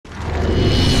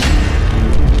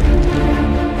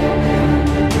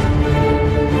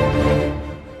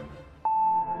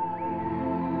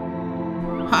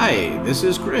this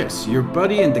is Chris, your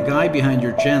buddy and the guy behind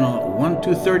your channel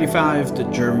 1235, the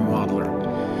German modeler.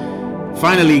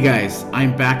 Finally guys,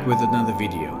 I'm back with another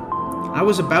video. I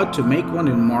was about to make one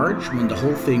in March when the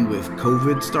whole thing with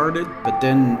COVID started, but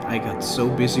then I got so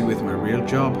busy with my real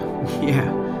job. Yeah,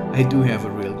 I do have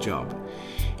a real job.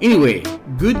 Anyway,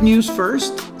 good news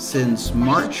first. Since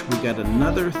March we got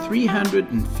another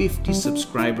 350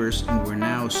 subscribers and we're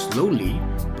now slowly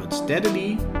but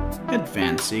steadily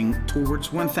advancing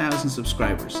towards 1,000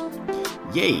 subscribers.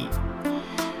 Yay!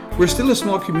 We're still a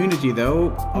small community though,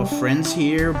 of friends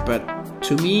here, but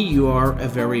to me you are a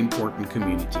very important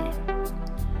community.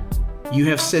 You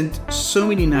have sent so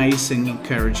many nice and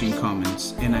encouraging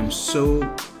comments and I'm so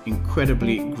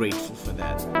incredibly grateful for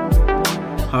that.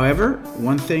 However,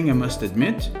 one thing I must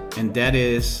admit, and that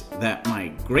is that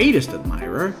my greatest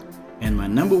admirer and my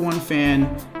 #1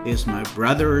 fan is my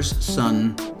brother's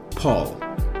son, Paul.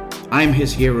 I'm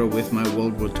his hero with my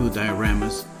World War II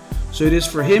dioramas. So it is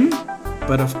for him,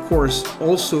 but of course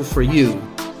also for you,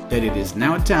 that it is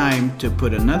now time to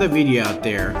put another video out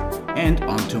there and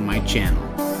onto my channel.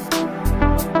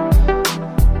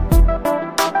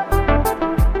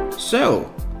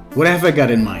 So, what have I got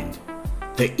in mind?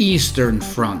 The Eastern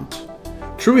Front.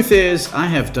 Truth is, I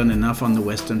have done enough on the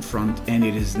Western Front and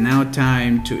it is now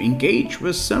time to engage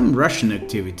with some Russian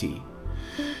activity.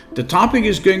 The topic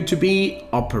is going to be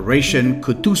Operation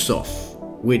Kutuzov,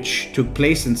 which took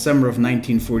place in summer of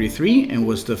 1943 and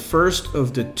was the first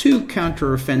of the 2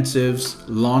 counteroffensives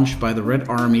launched by the Red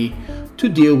Army to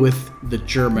deal with the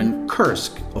German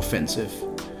Kursk offensive.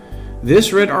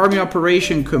 This Red Army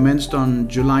operation commenced on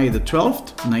July the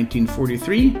 12th,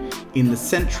 1943 in the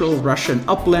central Russian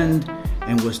upland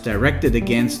and was directed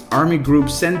against Army Group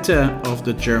Center of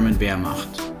the German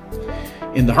Wehrmacht.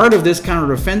 In the heart of this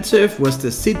counteroffensive was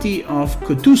the city of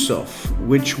Kutuzov,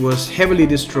 which was heavily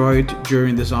destroyed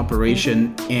during this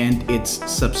operation and its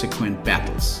subsequent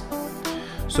battles.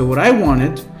 So what I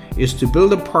wanted is to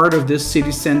build a part of this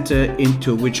city center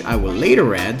into which I will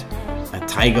later add a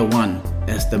Tiger I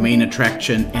as the main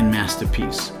attraction and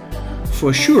masterpiece.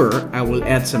 For sure, I will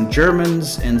add some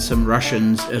Germans and some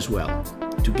Russians as well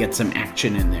to get some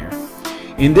action in there.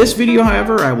 In this video,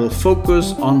 however, I will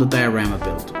focus on the diorama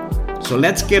build. So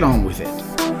let's get on with it.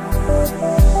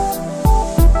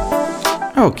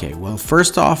 Okay, well,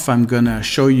 first off, I'm gonna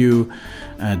show you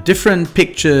different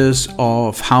pictures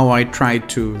of how I tried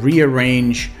to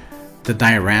rearrange the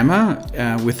diorama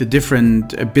with the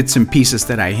different bits and pieces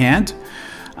that I had.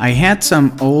 I had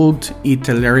some old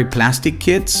Italeri plastic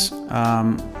kits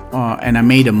and I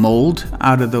made a mold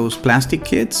out of those plastic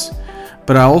kits,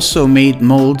 but I also made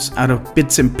molds out of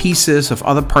bits and pieces of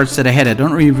other parts that I had. I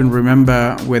don't even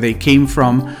remember where they came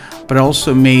from, but I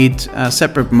also made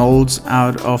separate molds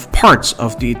out of parts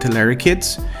of the Italeri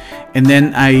kits. And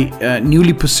then I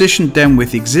newly positioned them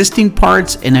with existing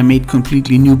parts and I made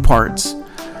completely new parts.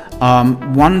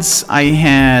 Once I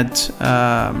had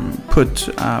put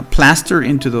plaster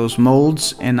into those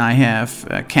molds and I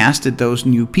have casted those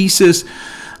new pieces,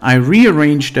 I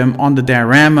rearranged them on the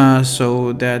diorama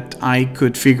so that I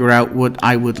could figure out what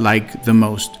I would like the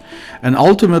most. And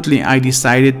ultimately I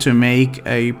decided to make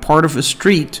a part of a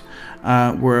street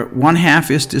where one half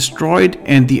is destroyed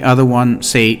and the other one,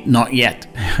 say, not yet.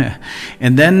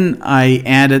 And then I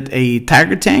added a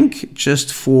tiger tank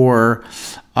just for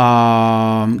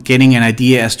getting an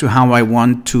idea as to how I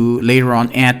want to later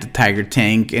on add the tiger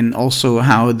tank, and also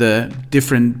how the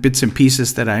different bits and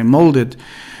pieces that I molded,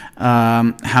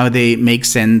 how they make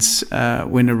sense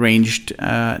when arranged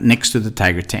next to the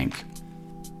tiger tank.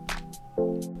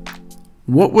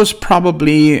 What was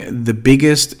probably the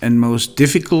biggest and most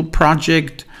difficult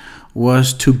project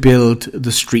was to build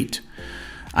the street.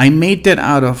 I made that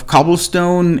out of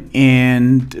cobblestone,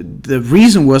 and the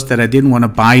reason was that I didn't want to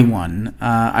buy one.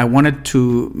 I wanted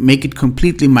to make it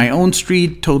completely my own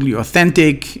street, totally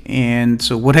authentic. And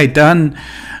so what I done,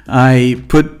 I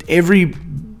put every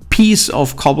piece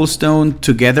of cobblestone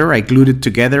together. I glued it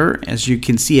together. As you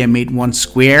can see, I made one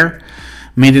square,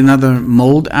 made another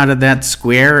mold out of that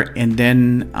square, and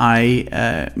then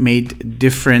I made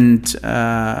different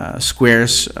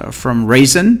squares from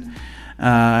resin.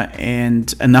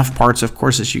 And enough parts, of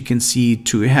course, as you can see,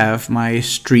 to have my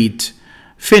street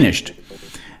finished.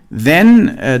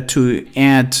 Then to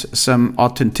add some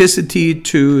authenticity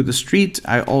to the street,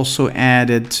 I also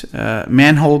added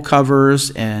manhole covers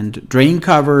and drain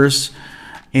covers,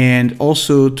 and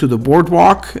also to the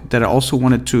boardwalk that I also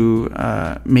wanted to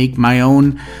make my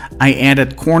own. I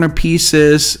added corner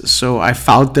pieces, so I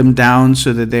filed them down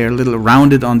so that they're a little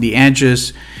rounded on the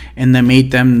edges, and I made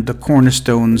them the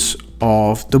cornerstones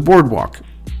of the boardwalk.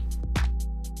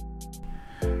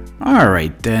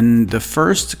 Alright, then the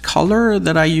first color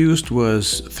that I used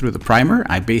was through the primer.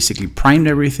 I basically primed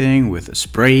everything with a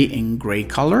spray in gray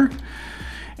color.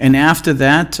 And after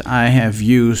that, I have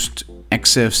used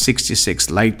XF66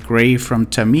 light gray from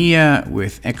Tamiya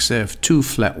with XF2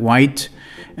 flat white.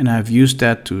 And I've used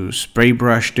that to spray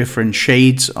brush different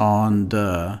shades on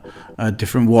the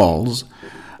different walls.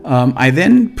 I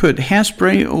then put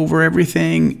hairspray over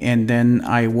everything, and then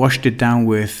I washed it down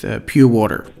with pure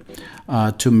water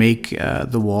to make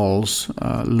the walls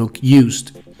look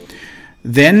used.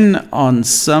 Then on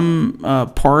some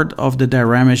part of the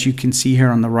dioramas, you can see here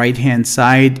on the right hand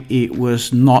side, it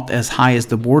was not as high as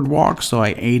the boardwalk, so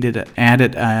I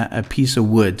added a piece of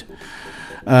wood.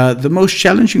 The most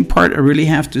challenging part, I really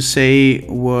have to say,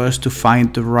 was to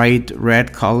find the right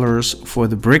red colors for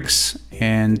the bricks,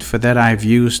 and for that I've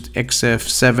used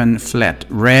XF7 flat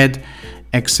red,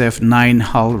 XF9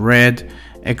 hull red,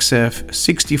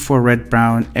 XF64 red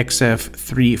brown,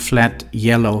 XF3 flat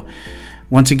yellow.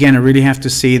 Once again, I really have to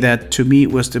say that to me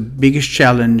it was the biggest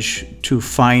challenge to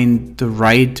find the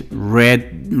right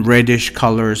reddish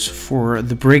colors for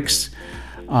the bricks.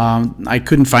 I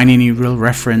couldn't find any real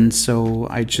reference, so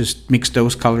I just mixed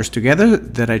those colors together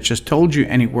that I just told you,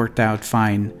 and it worked out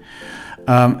fine.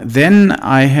 Then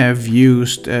I have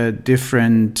used a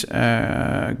different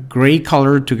gray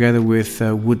color together with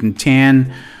wooden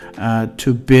tan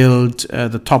to build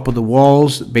the top of the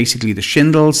walls, basically the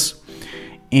shingles.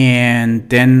 And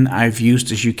then I've used,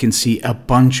 as you can see, a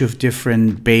bunch of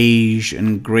different beige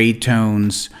and gray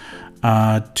tones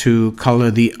to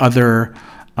color the other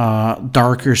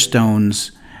darker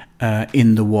stones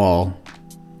in the wall.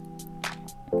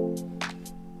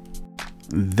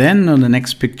 Then on the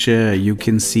next picture you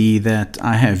can see that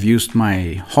I have used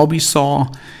my hobby saw,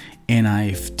 and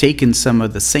I've taken some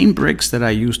of the same bricks that I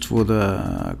used for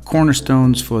the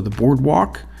cornerstones for the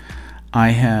boardwalk. I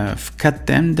have cut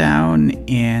them down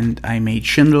and I made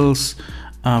shingles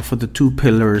for the two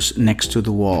pillars next to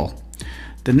the wall.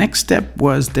 The next step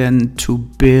was then to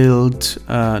build,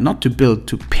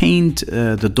 to paint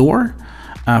the door.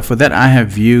 For that I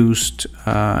have used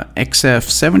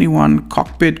XF71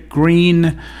 cockpit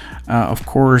green, of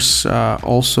course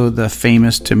also the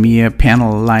famous Tamiya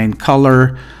panel line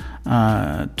color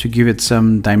to give it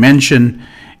some dimension.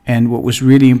 And what was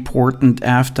really important,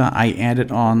 after I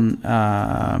added on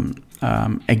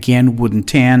again wooden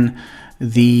tan,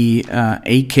 the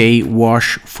AK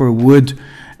wash for wood,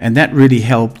 and that really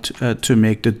helped to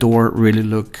make the door really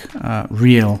look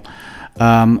real.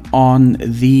 On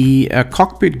the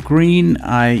cockpit green,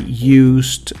 I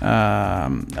used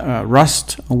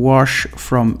rust wash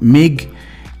from MIG,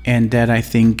 and that I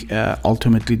think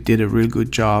ultimately did a real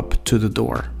good job to the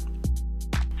door.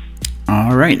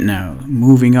 All right, now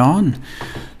moving on.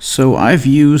 So I've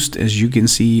used, as you can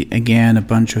see, again a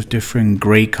bunch of different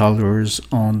gray colors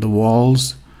on the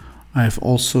walls. I've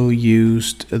also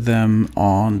used them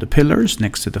on the pillars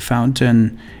next to the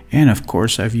fountain, and of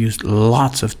course I've used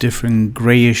lots of different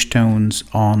grayish tones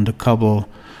on the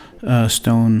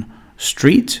cobblestone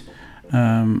street.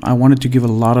 I wanted to give a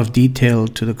lot of detail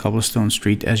to the cobblestone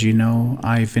street. As you know,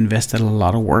 I've invested a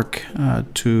lot of work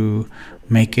to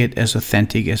make it as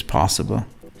authentic as possible.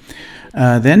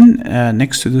 Then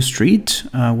next to the street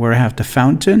where I have the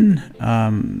fountain,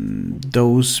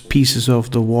 those pieces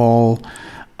of the wall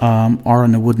are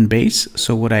on a wooden base.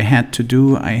 So what I had to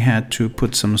do, I had to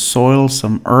put some soil,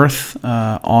 some earth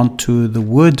onto the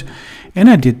wood, and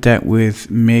I did that with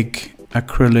MIG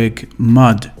acrylic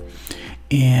mud.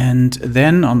 And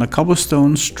then on the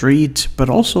cobblestone street, but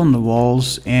also on the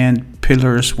walls and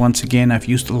pillars, once again I've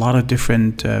used a lot of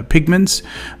different pigments,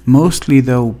 mostly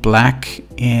though black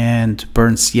and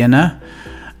burnt sienna.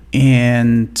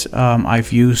 And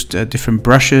I've used different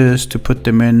brushes to put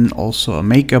them in, also a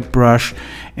makeup brush,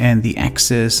 and the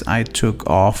excess I took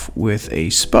off with a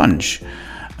sponge.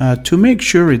 To make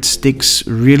sure it sticks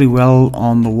really well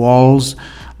on the walls,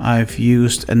 I've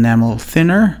used enamel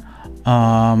thinner,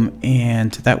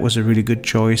 and that was a really good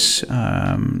choice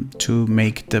to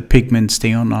make the pigment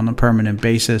stay on a permanent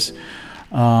basis.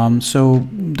 So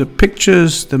the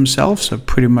pictures themselves are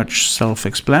pretty much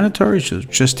self-explanatory, so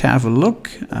just have a look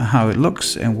how it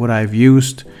looks and what I've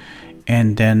used,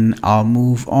 and then I'll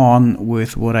move on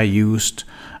with what I used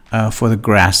for the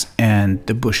grass and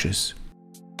the bushes.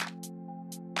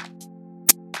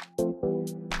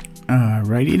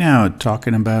 Alrighty, now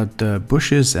talking about the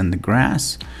bushes and the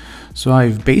grass. So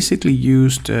I've basically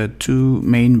used two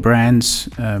main brands,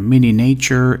 Mini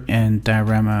Nature and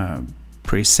Diorama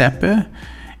Presepe,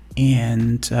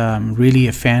 and really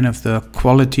a fan of the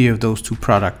quality of those two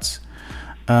products.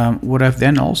 What I've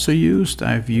then also used,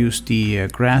 I've used the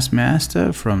grass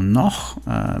master from Noch,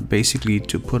 basically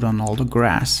to put on all the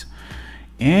grass.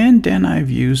 And then I've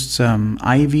used some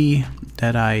ivy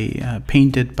that I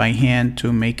painted by hand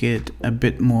to make it a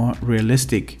bit more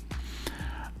realistic.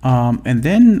 And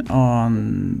then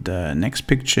on the next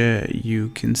picture you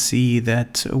can see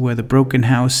that where the broken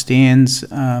house stands,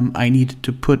 I needed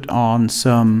to put on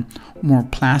some more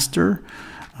plaster,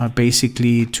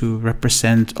 basically to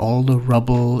represent all the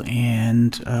rubble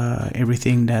and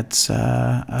everything that's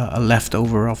a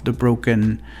leftover of the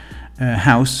broken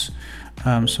house.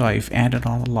 So I've added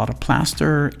on a lot of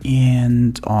plaster,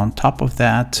 and on top of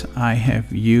that I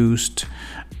have used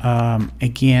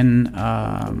again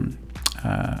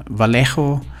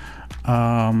Vallejo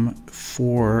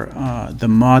for the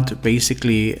mud,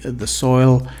 basically the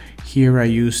soil. Here I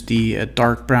used the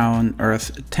dark brown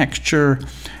earth texture,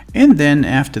 and then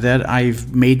after that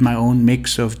I've made my own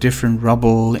mix of different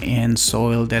rubble and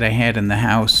soil that I had in the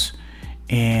house,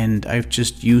 and I've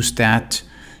just used that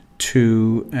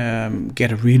to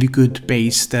get a really good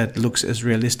base that looks as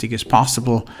realistic as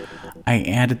possible. I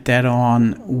added that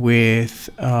on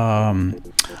with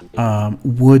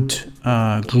wood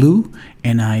glue,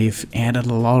 and I've added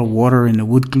a lot of water in the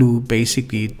wood glue,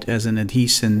 basically as an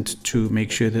adhesant to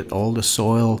make sure that all the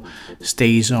soil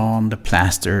stays on the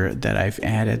plaster that I've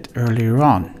added earlier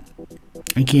on.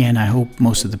 Again, I hope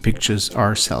most of the pictures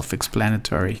are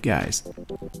self-explanatory, guys.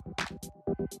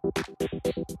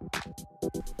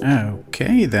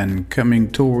 Okay, then coming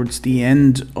towards the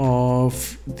end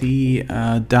of the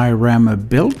diorama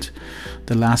build,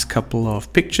 the last couple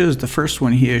of pictures. The first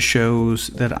one here shows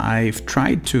that I've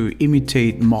tried to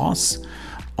imitate moss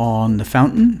on the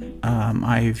fountain.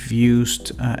 I've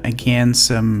used again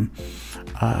some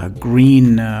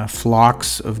green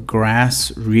flocks of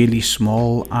grass, really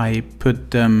small. I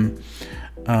put them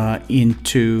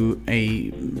into a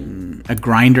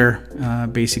grinder,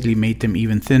 basically made them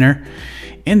even thinner,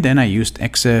 and then I used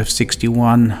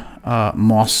XF61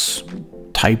 moss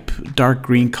type dark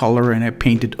green color, and I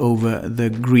painted over the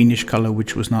greenish color,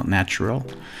 which was not natural.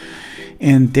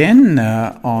 And then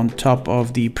on top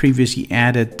of the previously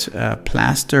added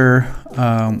plaster,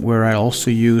 where I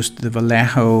also used the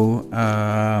Vallejo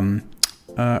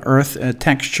earth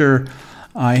texture,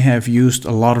 I have used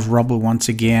a lot of rubble once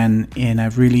again, and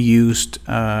I've really used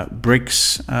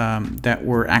bricks that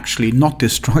were actually not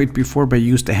destroyed before, but I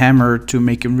used a hammer to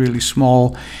make them really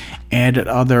small, added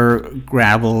other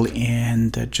gravel,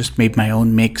 and just made my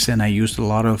own mix. And I used a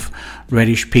lot of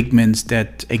reddish pigments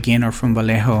that again are from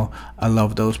Vallejo. I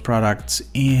love those products,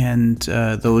 and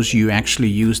those you actually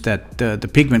use that the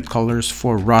pigment colors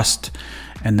for rust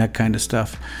and that kind of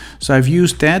stuff. So I've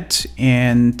used that,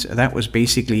 and that was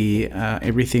basically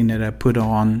everything that I put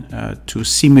on to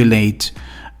simulate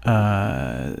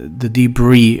the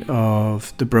debris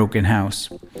of the broken house.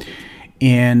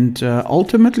 And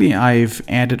ultimately I've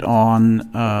added on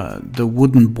the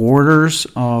wooden borders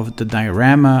of the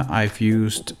diorama. I've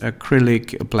used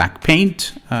acrylic black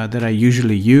paint that I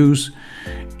usually use,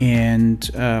 and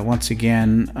once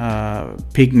again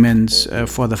pigments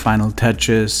for the final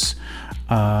touches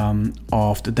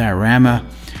of the diorama.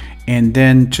 And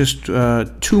then just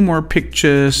two more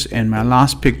pictures and my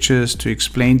last pictures to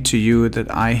explain to you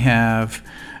that I have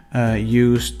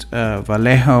used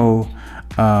Vallejo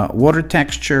water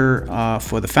texture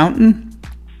for the fountain,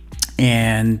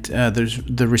 and there's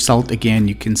the result. Again,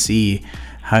 you can see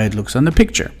how it looks on the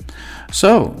picture.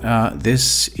 So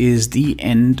this is the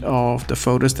end of the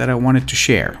photos that I wanted to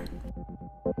share.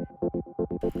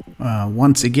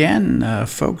 Once again,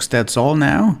 folks, that's all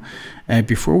now.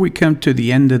 Before we come to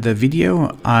the end of the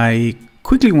video, I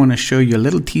quickly want to show you a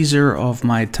little teaser of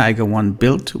my Tiger 1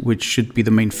 build, which should be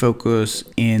the main focus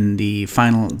in the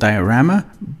final diorama.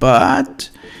 But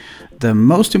the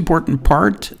most important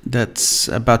part that's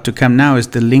about to come now is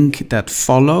the link that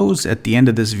follows at the end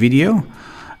of this video.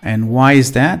 And why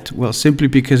is that? Well, simply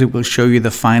because it will show you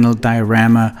the final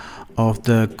diorama of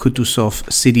the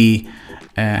Kutuzov city,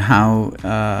 how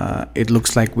it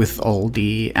looks like with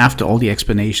after all the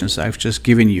explanations I've just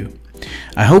given you.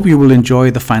 I hope you will enjoy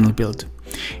the final build.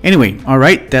 Anyway, all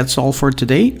right, that's all for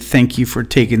today. Thank you for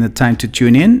taking the time to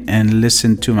tune in and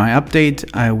listen to my update.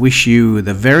 I wish you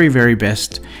the very, very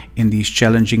best in these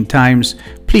challenging times.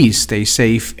 Please stay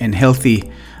safe and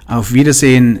healthy. Auf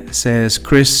Wiedersehen, says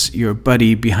Chris, your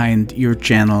buddy behind your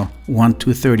channel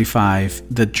 1235,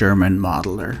 the German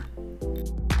modeler.